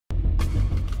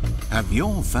Have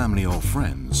your family or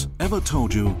friends ever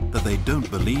told you that they don't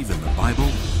believe in the Bible,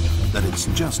 that it's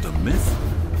just a myth?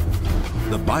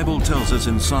 The Bible tells us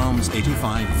in Psalms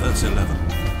 85 verse 11,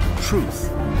 "Truth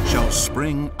shall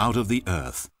spring out of the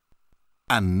earth."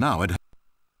 And now it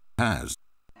has.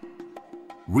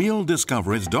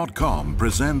 RealDiscoveries.com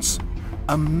presents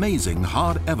amazing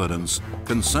hard evidence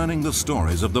concerning the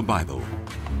stories of the Bible.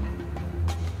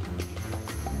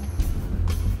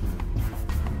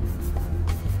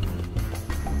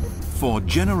 For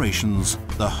generations,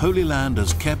 the Holy Land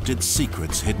has kept its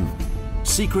secrets hidden.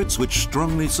 Secrets which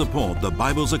strongly support the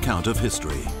Bible's account of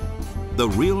history. The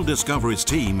Real Discoveries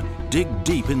team dig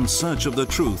deep in search of the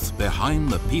truth behind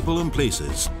the people and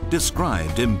places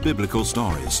described in biblical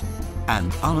stories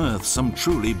and unearth some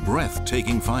truly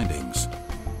breathtaking findings.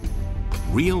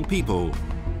 Real people,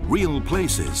 real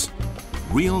places.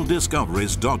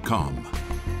 RealDiscoveries.com.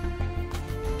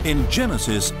 In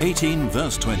Genesis 18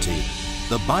 verse 20,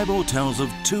 the Bible tells of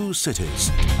two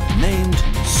cities named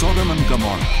Sodom and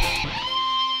Gomorrah.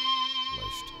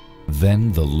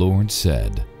 Then the Lord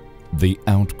said, "The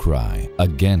outcry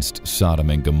against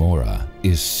Sodom and Gomorrah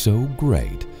is so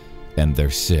great, and their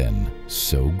sin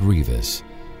so grievous,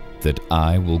 that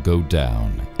I will go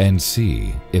down and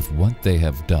see if what they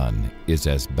have done is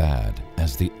as bad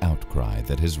as the outcry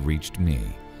that has reached me.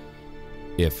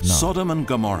 If not, Sodom and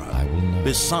Gomorrah, I will know."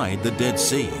 beside the Dead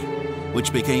Sea,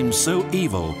 which became so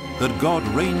evil that God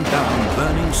rained down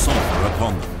burning sulfur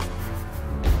upon them.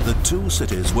 The two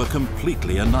cities were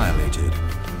completely annihilated.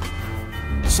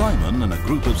 Simon and a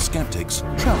group of skeptics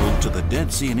traveled to the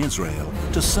Dead Sea in Israel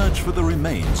to search for the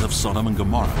remains of Sodom and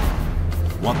Gomorrah.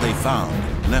 What they found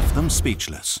left them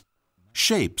speechless.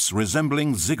 Shapes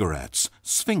resembling ziggurats,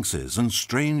 sphinxes, and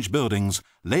strange buildings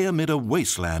lay amid a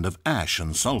wasteland of ash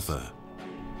and sulfur.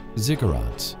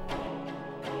 Ziggurats,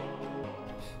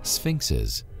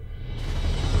 sphinxes,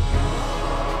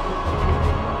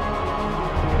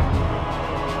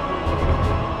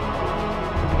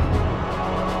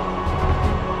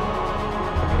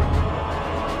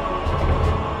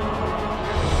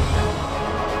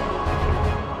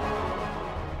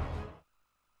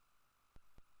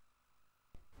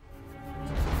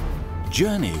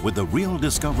 Journey with the Real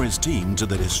Discoveries team to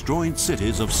the destroyed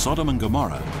cities of Sodom and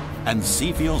Gomorrah and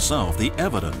see for yourself the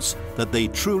evidence that they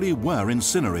truly were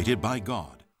incinerated by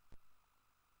God.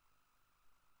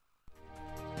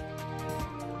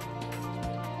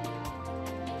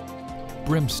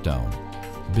 brimstone,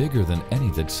 bigger than any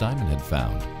that Simon had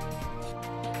found.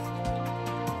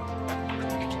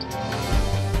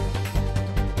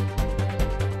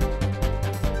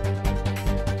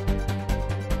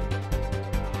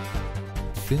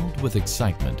 Filled with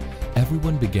excitement,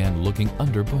 everyone began looking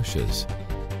under bushes.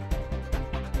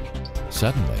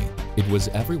 Suddenly, it was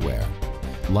everywhere,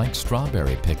 like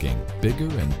strawberry picking, bigger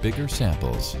and bigger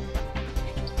samples.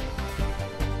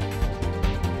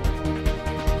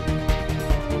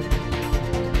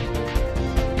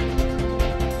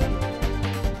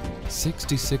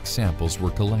 "66 samples were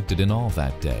collected in all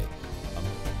that day.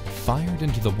 Fired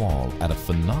into the wall at a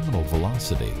phenomenal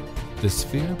velocity, the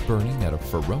sphere burning at a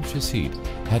ferocious heat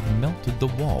had melted the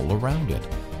wall around it,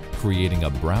 creating a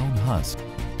brown husk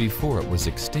before it was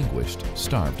extinguished,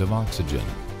 starved of oxygen.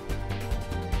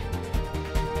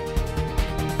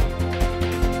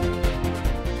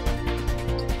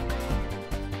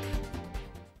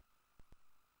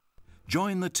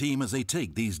 Join the team as they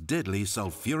take these deadly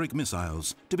sulfuric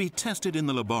missiles to be tested in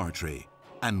the laboratory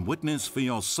and witness for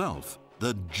yourself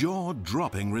the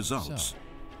jaw-dropping results.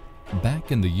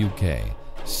 Back in the UK,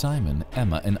 Simon,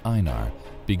 Emma, and Einar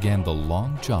began the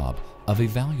long job of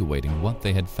evaluating what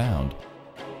they had found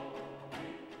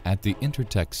at the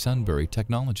Intertech Sunbury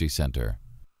Technology Center.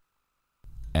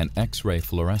 An X-ray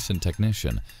fluorescent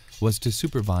technician was to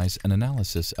supervise an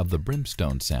analysis of the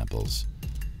brimstone samples.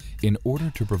 In order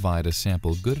to provide a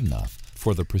sample good enough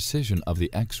for the precision of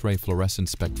the X-ray fluorescent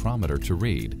spectrometer to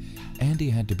read, Andy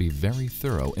had to be very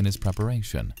thorough in his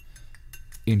preparation.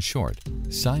 In short,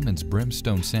 Simon's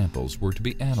brimstone samples were to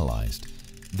be analyzed.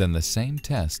 Then the same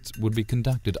tests would be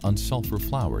conducted on sulfur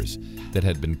flowers that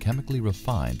had been chemically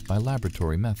refined by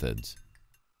laboratory methods.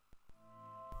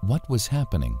 What was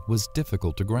happening was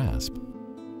difficult to grasp.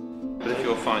 But if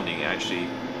you're finding it actually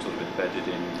sort of embedded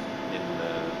in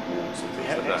walls and things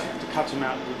like that. To cut them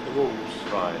out with the walls.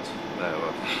 Right.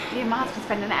 No. You might have to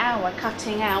spend an hour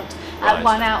cutting out Right.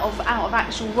 one out of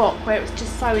actual rock where it was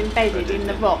just so embedded in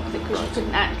the rock that you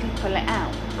couldn't actually pull it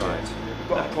out. Right. We've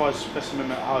got a prize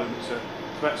specimen at home. It's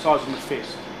about the size of my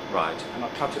fist. Right. And I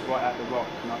cut it right out of the rock,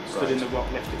 and I stood in the rock,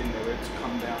 left it in there, where it's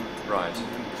come down. Right.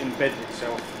 And embedded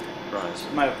itself Right.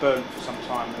 It may have burned for some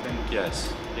time and then...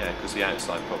 Yes. Yeah, because the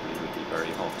outside probably would be very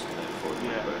hot and therefore it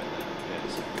would burn.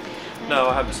 Yes. Yeah. No,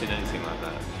 I haven't seen anything like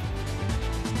that.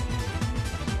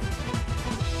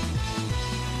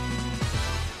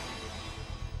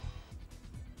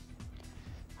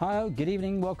 Hi, good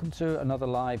evening. Welcome to another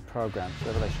live program,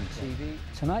 Revelation TV.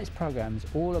 Tonight's program is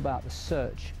all about the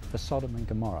search for Sodom and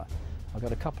Gomorrah. I've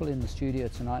got a couple in the studio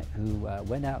tonight who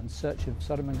went out in search of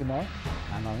Sodom and Gomorrah,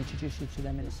 and I'll introduce you to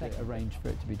them in a second. Arrange for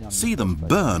it to be done. See them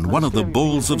burn one of the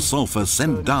balls of sulfur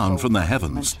sent down from the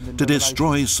heavens to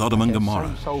destroy Sodom and Gomorrah.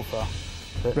 Same sulfur.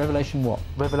 Revelation what?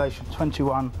 Revelation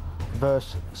 21,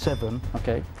 verse 7.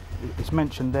 Okay. It's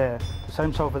mentioned there. The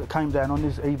same sulfur that came down on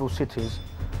these evil cities,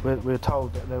 we're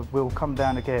told that they will come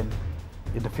down again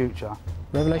in the future.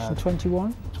 Revelation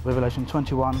 21? Revelation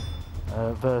 21,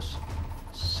 verse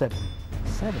 7.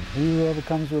 7. He who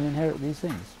overcomes will inherit these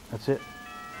things. That's it.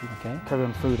 Okay. Carry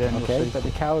on through then. Okay, but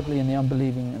the cowardly and the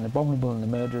unbelieving and the abominable and the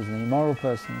murderers and the immoral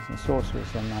persons and sorcerers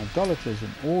and idolaters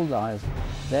and all liars,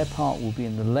 their part will be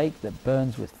in the lake that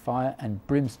burns with fire and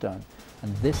brimstone.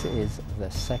 And this is the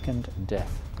second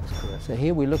death. That's correct. So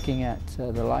here we're looking at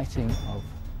the lighting of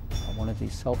one of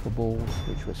these sulfur balls,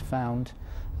 which was found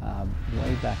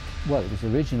way back. Well, it was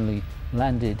originally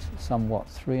landed somewhat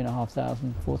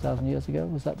 3,500, 4,000 years ago.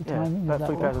 Was that the timing? About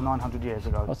 3,900 years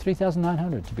ago. Or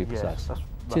 3,900 to be Yes, precise. that's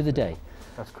to the roughly. day.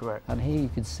 That's correct. And here you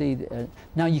can see.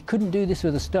 Now you couldn't do this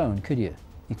with a stone, could you?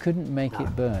 You couldn't make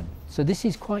it burn. So this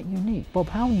is quite unique. Bob,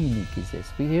 how unique is this?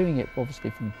 We're hearing it obviously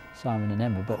from Simon and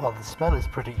Emma, but Well, the smell is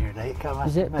pretty unique, I must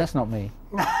is it? admit. That's not me.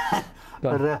 Go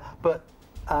on. But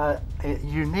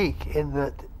unique in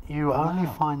that you only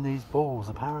find these balls,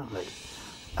 apparently,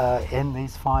 in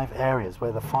these 5 areas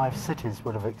where the 5 cities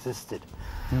would have existed.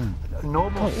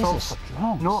 Normal Oh, it's a sulfur.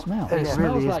 strong smell. It It smells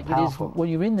really like is it is powerful. when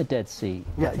you're in the Dead Sea.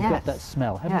 Yeah, You've got that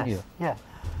smell, haven't you? Yeah.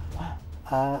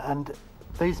 And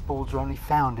these balls are only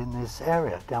found in this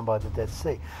area down by the Dead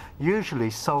Sea. Usually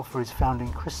sulfur is found in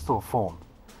crystal form,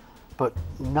 but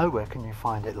nowhere can you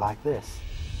find it like this.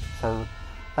 So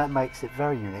that makes it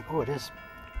very unique. Oh, it is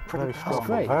pretty Very powerful,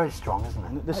 great. very strong, isn't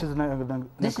it? This is an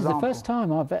This is the first time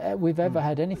we've ever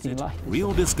had anything like this.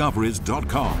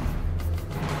 RealDiscoveries.com.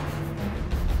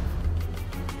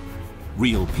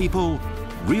 Real people,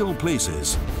 real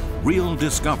places.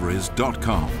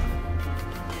 RealDiscoveries.com.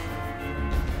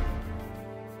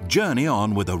 Journey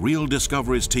on with the Real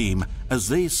Discoveries team as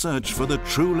they search for the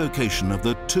true location of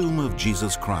the tomb of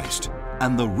Jesus Christ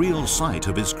and the real site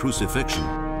of his crucifixion.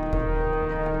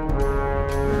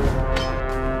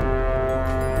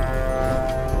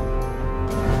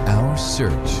 Our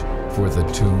search for the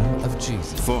tomb of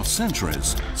Jesus. For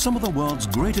centuries, some of the world's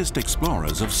greatest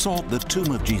explorers have sought the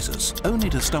tomb of Jesus, only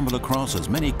to stumble across as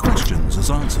many questions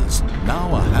as answers.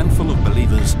 Now a handful of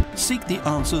believers seek the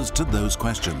answers to those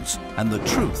questions and the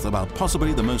truth about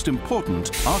possibly the most important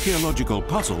archaeological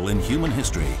puzzle in human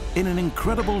history in an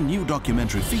incredible new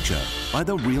documentary feature by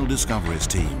the Real Discoveries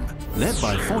team. Led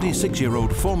by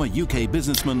 46-year-old former UK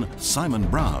businessman Simon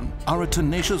Brown, are a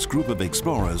tenacious group of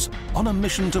explorers on a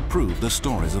mission to prove the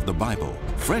stories of the Bible.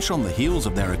 Fresh on the heels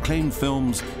of their acclaimed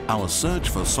films, Our Search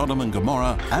for Sodom and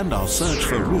Gomorrah and Our Search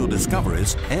for Real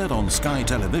Discoveries, aired on Sky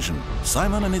Television,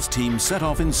 Simon and his team set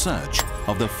off in search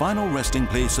of the final resting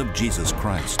place of Jesus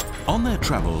Christ. On their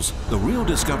travels, the Real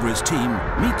Discoveries team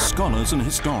meets scholars and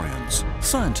historians,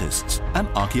 scientists and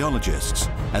archaeologists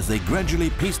as they gradually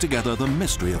piece together the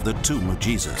mystery of the tomb of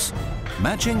Jesus.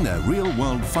 Matching their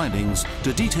real-world findings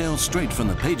to details straight from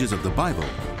the pages of the Bible,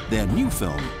 their new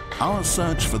film, Our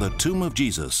Search for the Tomb of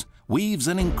Jesus, weaves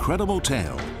an incredible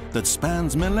tale that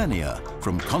spans millennia,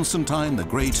 from Constantine the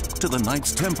Great to the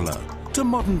Knights Templar, to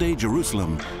modern-day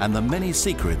Jerusalem and the many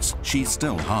secrets she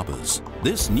still harbors.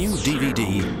 This new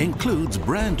DVD includes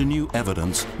brand new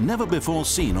evidence never before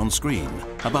seen on screen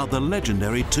about the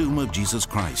legendary tomb of Jesus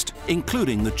Christ,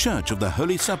 including the Church of the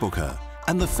Holy Sepulchre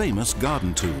and the famous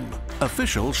Garden Tomb.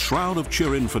 Official Shroud of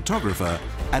Turin photographer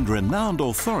and renowned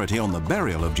authority on the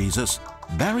burial of Jesus,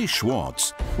 Barry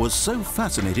Schwartz, was so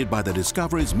fascinated by the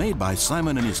discoveries made by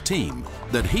Simon and his team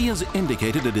that he has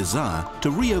indicated a desire to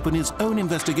reopen his own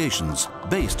investigations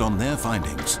based on their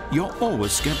findings. You're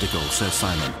always skeptical, says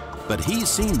Simon, but he's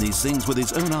seen these things with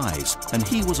his own eyes and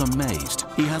he was amazed.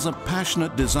 He has a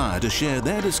passionate desire to share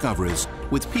their discoveries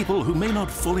with people who may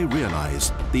not fully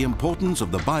realize the importance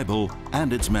of the Bible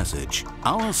and its message.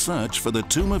 Our Search for the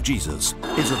Tomb of Jesus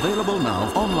is available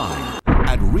now online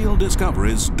at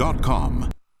RealDiscoveries.com.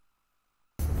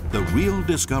 The Real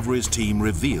Discoveries team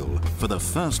reveal, for the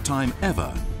first time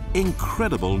ever,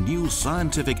 incredible new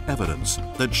scientific evidence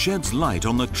that sheds light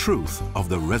on the truth of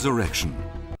the resurrection.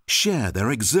 share their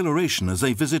exhilaration as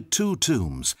they visit two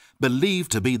tombs,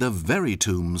 believed to be the very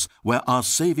tombs where our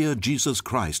Saviour Jesus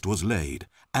Christ was laid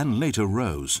and later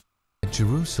rose.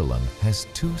 Jerusalem has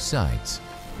two sites,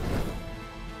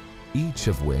 each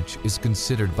of which is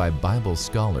considered by Bible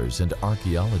scholars and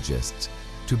archaeologists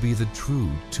to be the true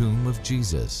tomb of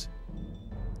Jesus.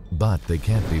 But they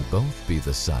can't both be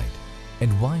the site.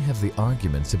 And why have the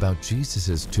arguments about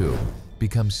Jesus' tomb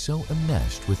become so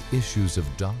enmeshed with issues of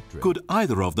doctrine? Could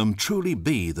either of them truly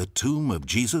be the tomb of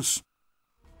Jesus?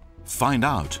 Find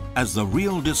out as the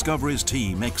Real Discoveries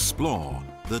team explore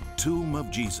the tomb of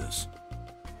Jesus.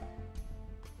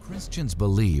 Christians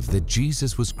believe that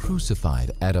Jesus was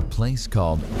crucified at a place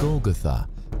called Golgotha,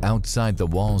 outside the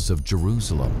walls of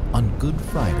Jerusalem on Good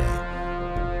Friday.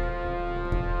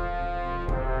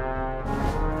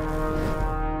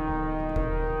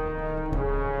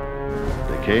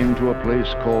 They came to a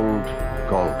place called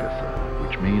Golgotha,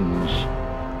 which means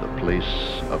the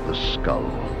place of the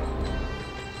skull.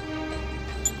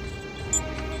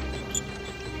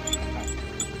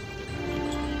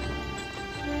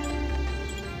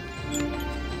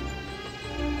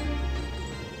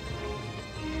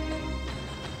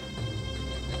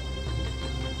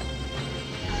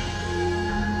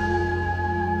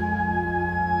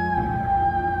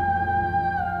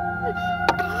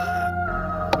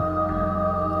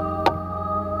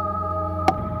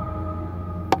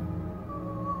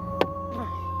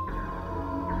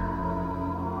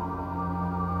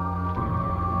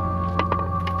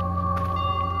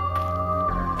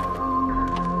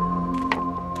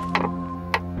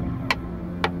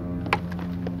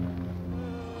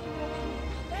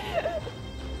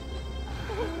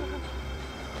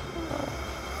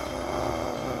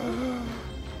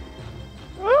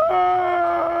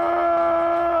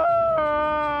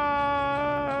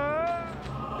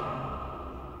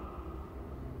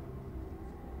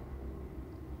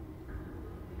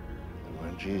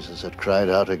 Jesus had cried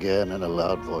out again in a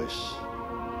loud voice.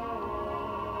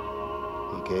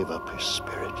 He gave up his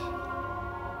spirit.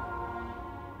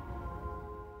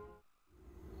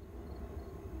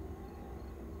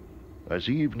 As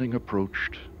evening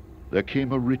approached, there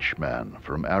came a rich man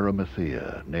from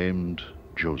Arimathea named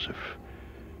Joseph,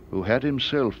 who had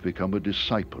himself become a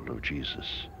disciple of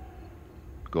Jesus.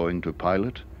 Going to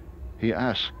Pilate, he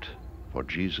asked for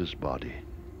Jesus' body,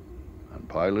 and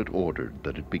Pilate ordered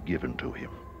that it be given to him.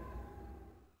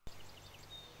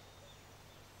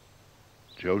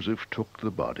 Joseph took the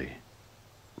body,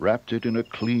 wrapped it in a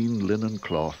clean linen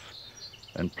cloth,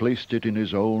 and placed it in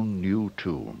his own new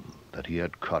tomb that he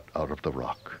had cut out of the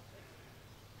rock.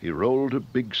 He rolled a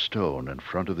big stone in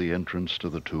front of the entrance to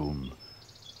the tomb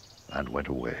and went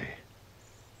away.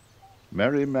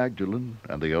 Mary Magdalene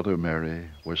and the other Mary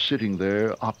were sitting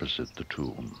there opposite the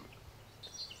tomb.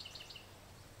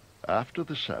 After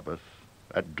the Sabbath,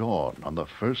 at dawn on the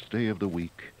first day of the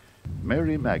week,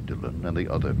 Mary Magdalene and the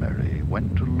other Mary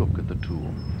went to look at the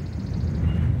tomb.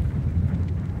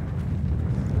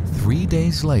 3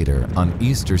 days later, on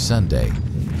Easter Sunday,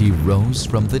 he rose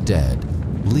from the dead,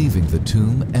 leaving the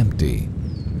tomb empty.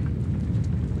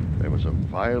 There was a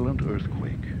violent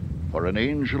earthquake, for an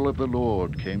angel of the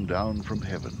Lord came down from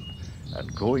heaven,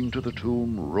 and going to the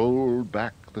tomb, rolled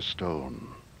back the stone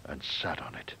and sat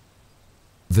on it.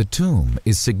 The tomb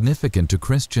is significant to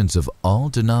Christians of all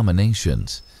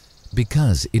denominations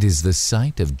because it is the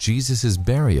site of Jesus'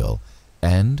 burial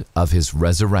and of his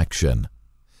resurrection.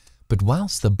 But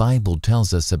whilst the Bible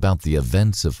tells us about the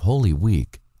events of Holy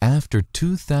Week, after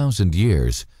 2,000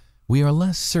 years, we are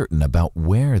less certain about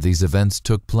where these events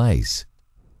took place.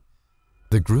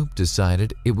 The group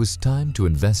decided it was time to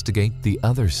investigate the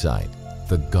other site,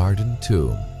 the Garden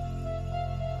Tomb.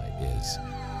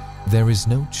 There is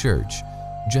no church,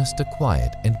 just a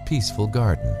quiet and peaceful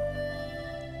garden.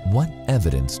 What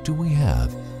evidence do we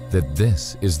have that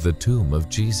this is the tomb of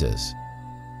Jesus?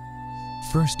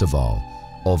 First of all,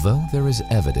 although there is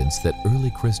evidence that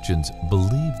early Christians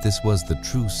believed this was the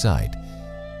true site,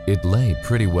 it lay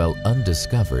pretty well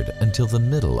undiscovered until the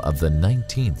middle of the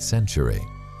 19th century.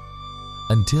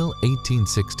 Until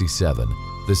 1867,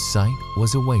 the site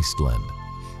was a wasteland,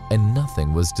 and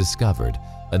nothing was discovered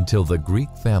until the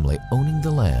Greek family owning the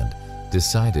land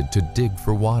decided to dig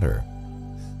for water.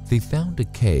 They found a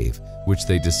cave which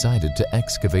they decided to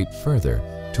excavate further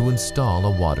to install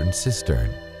a water cistern.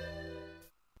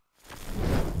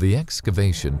 The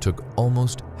excavation took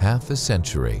almost half a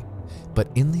century, but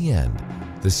in the end,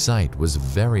 the site was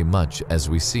very much as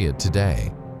we see it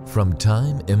today. From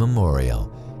time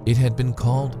immemorial, it had been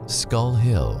called Skull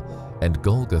Hill, and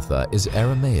Golgotha is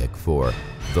Aramaic for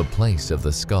the place of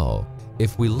the skull.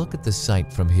 If we look at the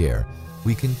site from here,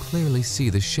 we can clearly see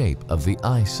the shape of the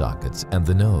eye sockets and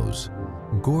the nose.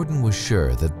 Gordon was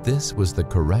sure that this was the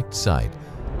correct site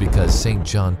because St.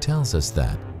 John tells us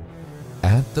that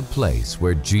at the place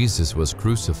where Jesus was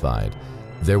crucified,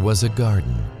 there was a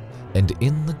garden, and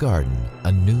in the garden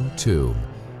a new tomb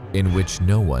in which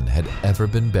no one had ever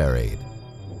been buried.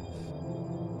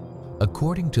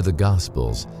 According to the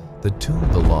Gospels, the tomb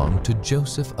belonged to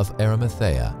Joseph of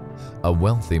Arimathea, a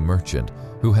wealthy merchant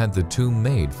who had the tomb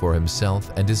made for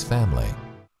himself and his family.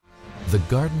 The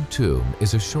garden tomb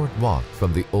is a short walk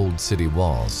from the old city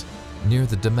walls, near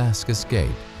the Damascus Gate,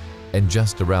 and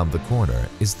just around the corner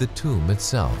is the tomb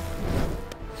itself.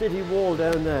 City wall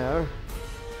down there,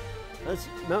 that's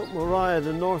Mount Moriah,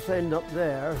 the north end up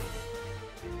there,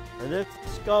 and that's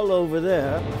the skull over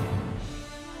there.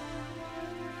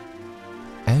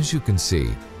 As you can see,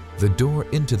 the door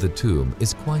into the tomb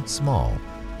is quite small,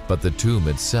 but the tomb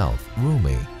itself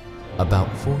roomy, about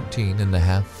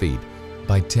 14.5 feet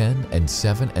by 10 and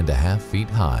 7.5 feet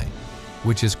high,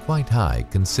 which is quite high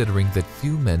considering that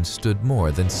few men stood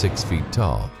more than 6 feet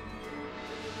tall.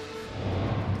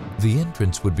 The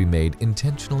entrance would be made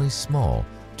intentionally small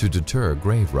to deter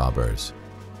grave robbers.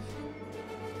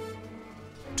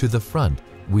 To the front,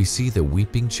 we see the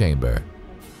weeping chamber.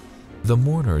 The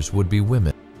mourners would be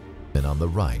women. And on the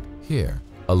right, here,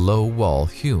 a low wall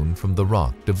hewn from the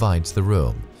rock divides the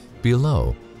room.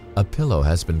 Below, a pillow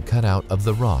has been cut out of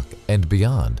the rock, and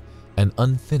beyond, an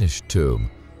unfinished tomb,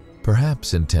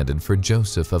 perhaps intended for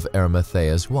Joseph of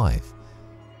Arimathea's wife.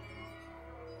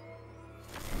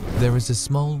 There is a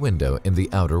small window in the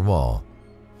outer wall.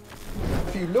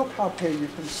 If you look up here, you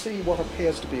can see what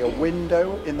appears to be a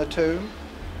window in the tomb.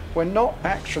 We're not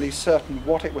actually certain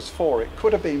what it was for. It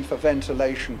could have been for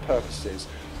ventilation purposes.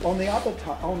 On the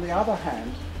other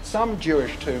hand, some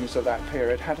Jewish tombs of that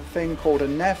period had a thing called a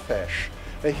nephesh,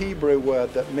 a Hebrew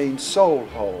word that means soul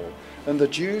hole. And the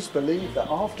Jews believed that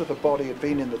after the body had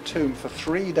been in the tomb for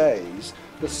 3 days,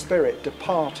 the spirit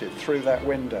departed through that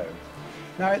window.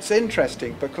 Now it's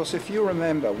interesting because if you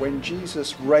remember when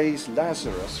Jesus raised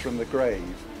Lazarus from the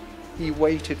grave, he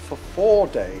waited for 4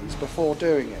 days before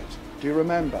doing it. Do you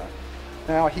remember?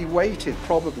 Now he waited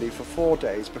probably for 4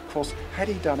 days because had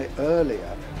he done it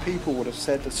earlier, people would have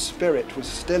said the spirit was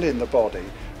still in the body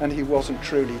and he wasn't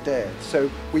truly dead. So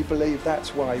we believe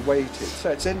that's why he waited.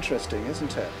 So it's interesting,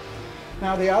 isn't it?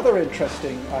 Now the other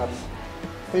interesting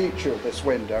feature of this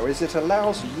window is it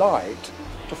allows light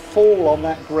to fall on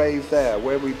that grave there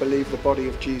where we believe the body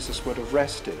of Jesus would have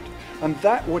rested. And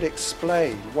that would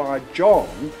explain why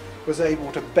John was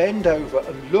able to bend over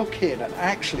and look in and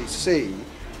actually see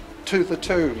to the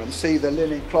tomb and see the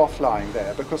linen cloth lying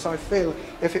there, because I feel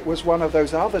if it was one of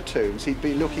those other tombs he'd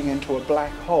be looking into a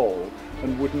black hole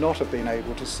and would not have been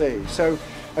able to see. So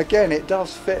again, it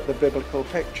does fit the biblical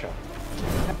picture.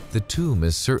 The tomb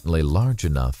is certainly large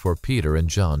enough for Peter and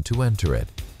John to enter it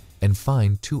and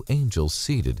find 2 angels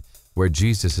seated where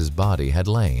Jesus' body had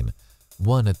lain,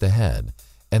 one at the head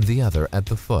and the other at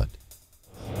the foot.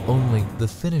 Only the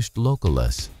finished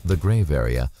localus, the grave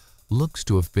area, looks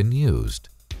to have been used,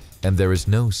 and there is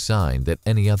no sign that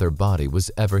any other body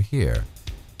was ever here.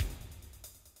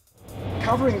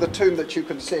 Covering the tomb that you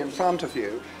can see in front of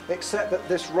you, except that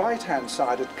this right-hand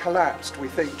side had collapsed, we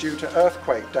think, due to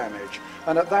earthquake damage,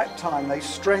 and at that time they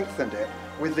strengthened it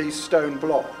with these stone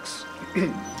blocks.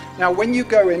 Now when you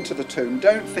go into the tomb,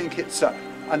 don't think it's a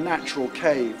natural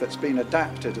cave that's been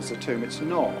adapted as a tomb. It's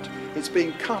not. It's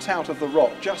been cut out of the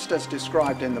rock just as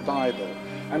described in the Bible,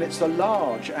 and it's a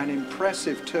large and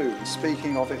impressive tomb,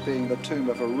 speaking of it being the tomb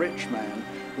of a rich man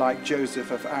like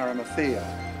Joseph of Arimathea.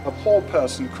 A poor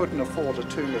person couldn't afford a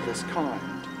tomb of this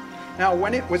kind. Now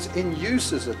when it was in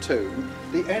use as a tomb,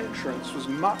 the entrance was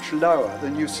much lower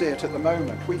than you see it at the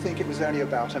moment. We think it was only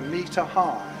about 1 meter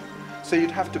high, so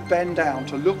you'd have to bend down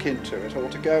to look into it or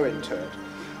to go into it.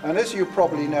 And as you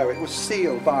probably know, it was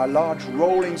sealed by a large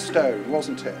rolling stone,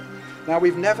 wasn't it? Now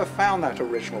we've never found that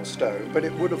original stone, but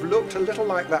it would have looked a little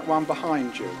like that one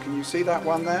behind you. Can you see that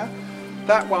one there?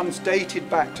 That one's dated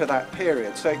back to that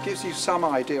period, so it gives you some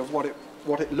idea of what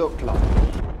it looked like.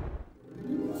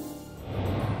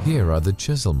 Here are the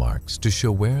chisel marks to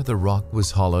show where the rock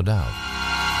was hollowed out.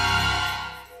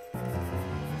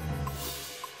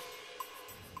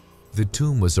 The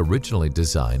tomb was originally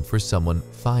designed for someone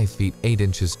 5 feet 8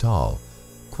 inches tall,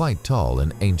 quite tall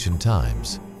in ancient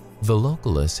times. The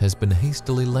localus has been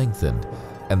hastily lengthened,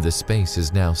 and the space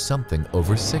is now something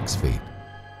over 6 feet.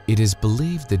 It is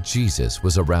believed that Jesus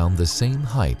was around the same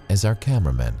height as our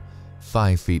cameraman,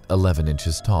 5 feet 11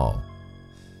 inches tall.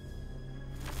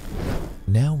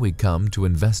 Now we come to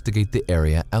investigate the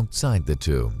area outside the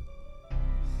tomb.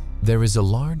 There is a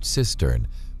large cistern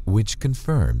which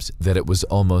confirms that it was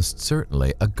almost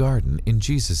certainly a garden in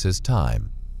Jesus'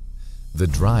 time. The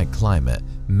dry climate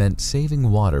meant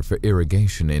saving water for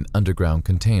irrigation in underground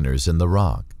containers in the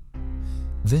rock.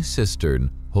 This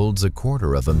cistern holds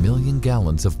 250,000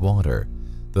 gallons of water,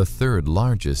 the third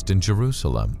largest in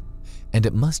Jerusalem, and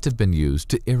it must have been used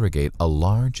to irrigate a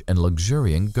large and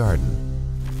luxuriant garden.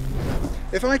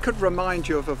 If I could remind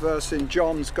you of a verse in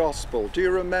John's Gospel, do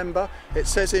you remember? It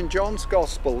says in John's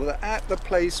Gospel that at the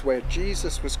place where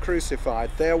Jesus was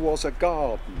crucified there was a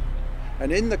garden,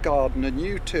 and in the garden a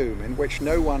new tomb in which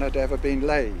no one had ever been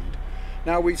laid.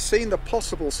 Now we've seen the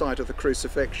possible site of the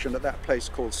crucifixion at that place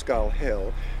called Skull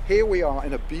Hill. Here we are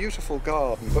in a beautiful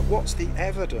garden, but what's the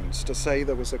evidence to say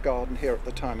there was a garden here at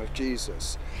the time of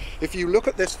Jesus? If you look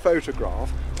at this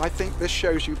photograph, I think this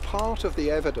shows you part of the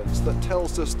evidence that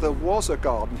tells us there was a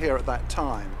garden here at that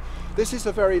time. This is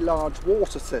a very large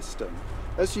water system.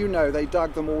 As you know, they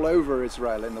dug them all over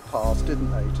Israel in the past,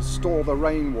 didn't they, to store the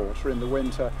rainwater in the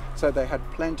winter so they had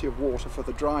plenty of water for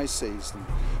the dry season.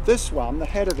 This one, the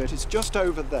head of it, is just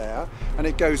over there and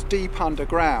it goes deep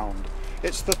underground.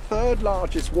 It's the third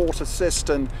largest water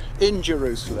cistern in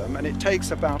Jerusalem and it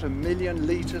takes about 1 million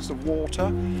litres of water,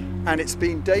 and it's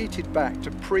been dated back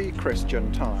to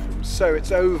pre-Christian times, so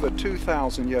it's over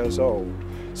 2,000 years old.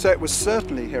 So it was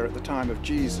certainly here at the time of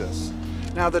Jesus.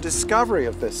 Now the discovery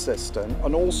of this cistern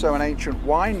and also an ancient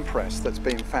wine press that's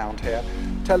been found here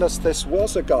tell us this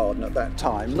was a garden at that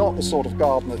time, not the sort of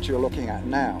garden that you're looking at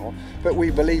now, but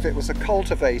we believe it was a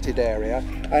cultivated area,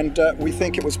 and we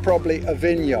think it was probably a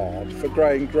vineyard for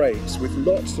growing grapes with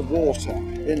lots of water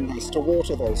in this to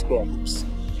water those grapes.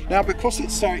 Now because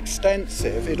it's so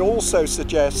extensive, it also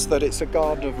suggests that it's a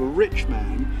garden of a rich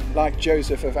man like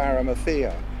Joseph of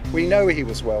Arimathea. We know he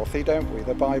was wealthy, don't we?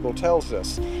 The Bible tells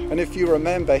us. And if you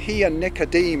remember, he and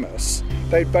Nicodemus,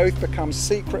 they'd both become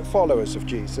secret followers of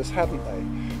Jesus, hadn't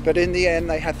they? But in the end,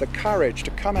 they had the courage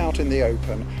to come out in the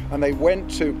open, and they went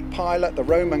to Pilate, the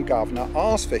Roman governor,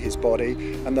 asked for his body,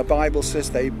 and the Bible says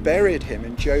they buried him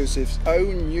in Joseph's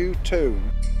own new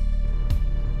tomb.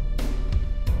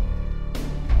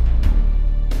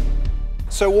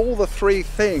 So all the three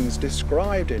things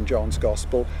described in John's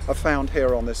Gospel are found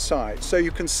here on this site. So you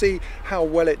can see how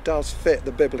well it does fit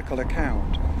the biblical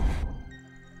account.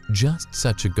 Just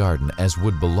such a garden as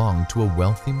would belong to a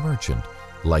wealthy merchant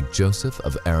like Joseph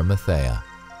of Arimathea.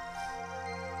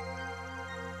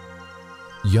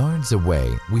 Yards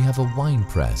away, we have a wine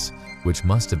press, which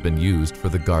must have been used for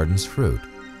the garden's fruit.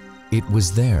 It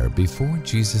was there before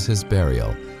Jesus'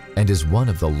 burial and is one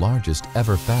of the largest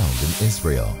ever found in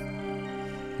Israel.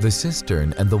 The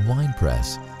cistern and the wine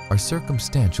press are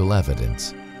circumstantial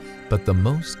evidence, but the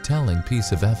most telling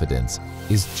piece of evidence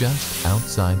is just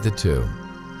outside the tomb.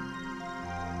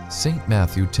 St.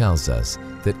 Matthew tells us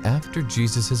that after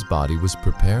Jesus' body was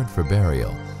prepared for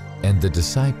burial and the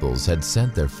disciples had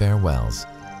sent their farewells,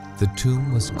 the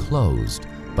tomb was closed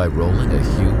by rolling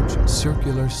a huge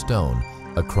circular stone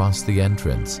across the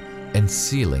entrance and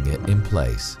sealing it in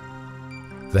place.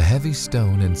 The heavy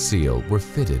stone and seal were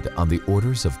fitted on the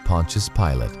orders of Pontius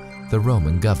Pilate, the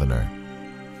Roman governor.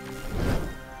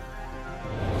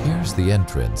 Here's the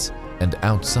entrance, and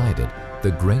outside it,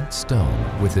 the great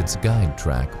stone with its guide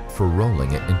track for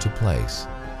rolling it into place.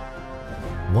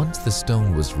 Once the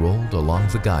stone was rolled along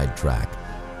the guide track,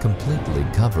 completely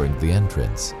covering the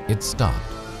entrance, it stopped.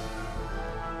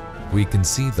 We can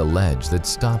see the ledge that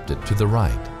stopped it to the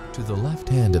right. To the left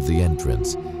hand of the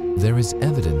entrance, there is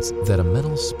evidence that a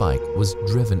metal spike was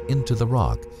driven into the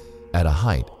rock at a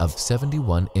height of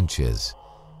 71 inches.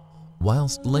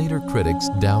 Whilst later critics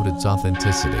doubt its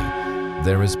authenticity,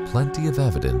 there is plenty of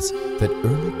evidence that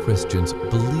early Christians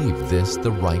believed this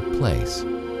the right place.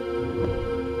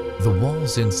 The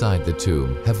walls inside the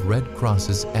tomb have red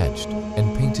crosses etched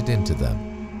and painted into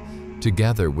them,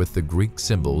 together with the Greek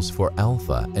symbols for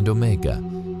Alpha and Omega,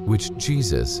 which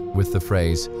Jesus, with the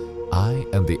phrase, "I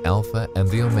am the Alpha and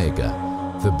the Omega,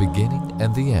 the beginning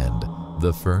and the end,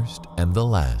 the first and the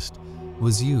last,"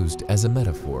 was used as a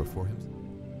metaphor for him.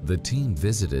 The team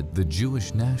visited the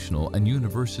Jewish National and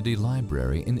University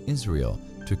Library in Israel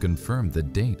to confirm the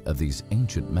date of these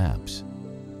ancient maps.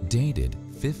 Dated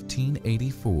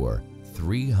 1584,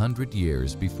 300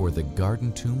 years before the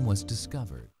Garden Tomb was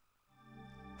discovered.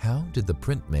 How did the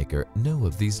printmaker know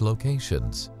of these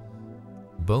locations?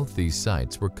 Both these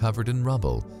sites were covered in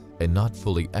rubble and not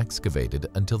fully excavated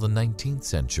until the 19th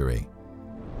century.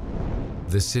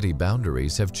 The city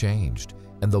boundaries have changed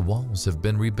and the walls have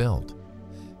been rebuilt.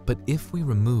 But if we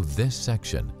remove this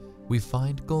section, we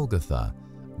find Golgotha,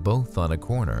 both on a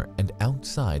corner and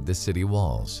outside the city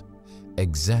walls,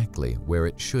 exactly where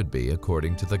it should be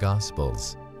according to the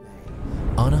Gospels.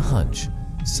 On a hunch,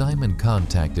 Simon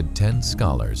contacted 10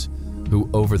 scholars who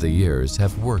over the years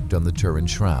have worked on the Turin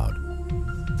Shroud.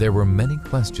 There were many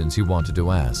questions he wanted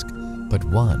to ask, but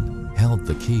one held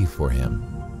the key for him.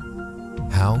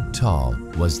 How tall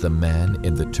was the man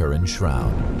in the Turin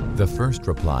Shroud? The first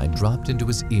reply dropped into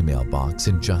his email box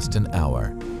in just an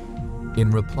hour.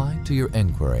 In reply to your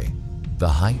inquiry, the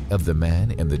height of the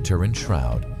man in the Turin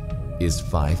Shroud is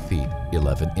 5 feet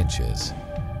 11 inches.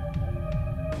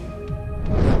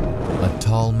 A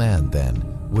tall man, then,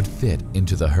 would fit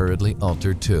into the hurriedly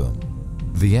altered tomb.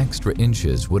 The extra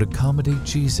inches would accommodate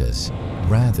Jesus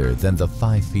rather than the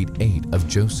 5 feet 8 of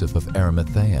Joseph of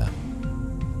Arimathea.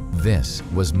 This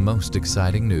was most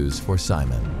exciting news for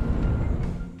Simon.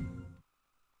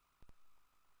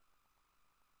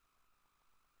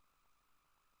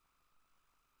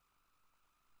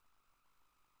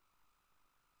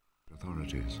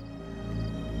 Authorities.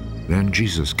 Then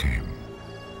Jesus came,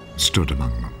 stood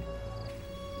among them.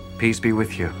 Peace be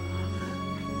with you.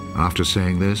 After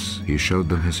saying this, he showed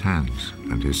them his hands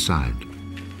and his side.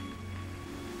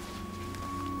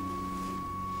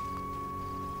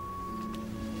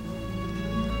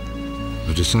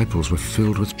 The disciples were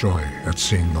filled with joy at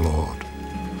seeing the Lord.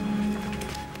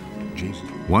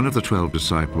 One of the 12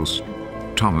 disciples,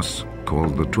 Thomas,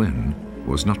 called the twin,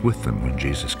 was not with them when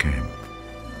Jesus came.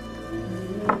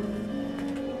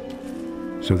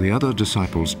 So the other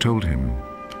disciples told him,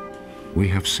 "We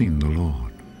have seen the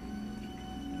Lord."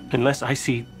 Unless I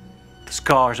see the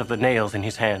scars of the nails in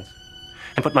his hands,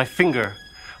 and put my finger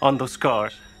on those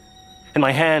scars, and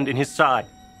my hand in his side,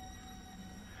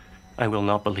 I will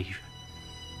not believe.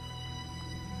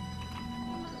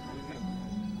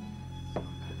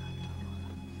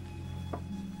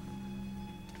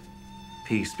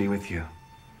 Peace be with you.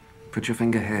 Put your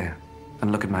finger here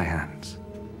and look at my hands.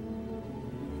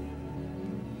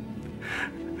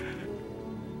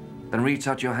 Then reach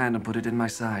out your hand and put it in my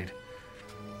side.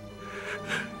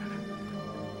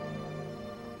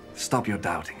 Stop your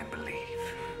doubting and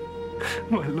believe.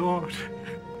 My Lord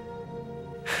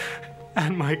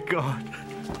and my God.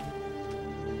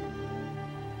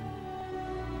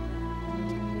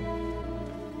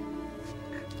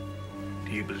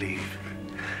 Do you believe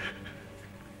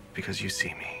because you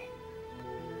see me?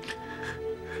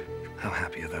 How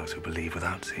happy are those who believe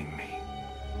without seeing me?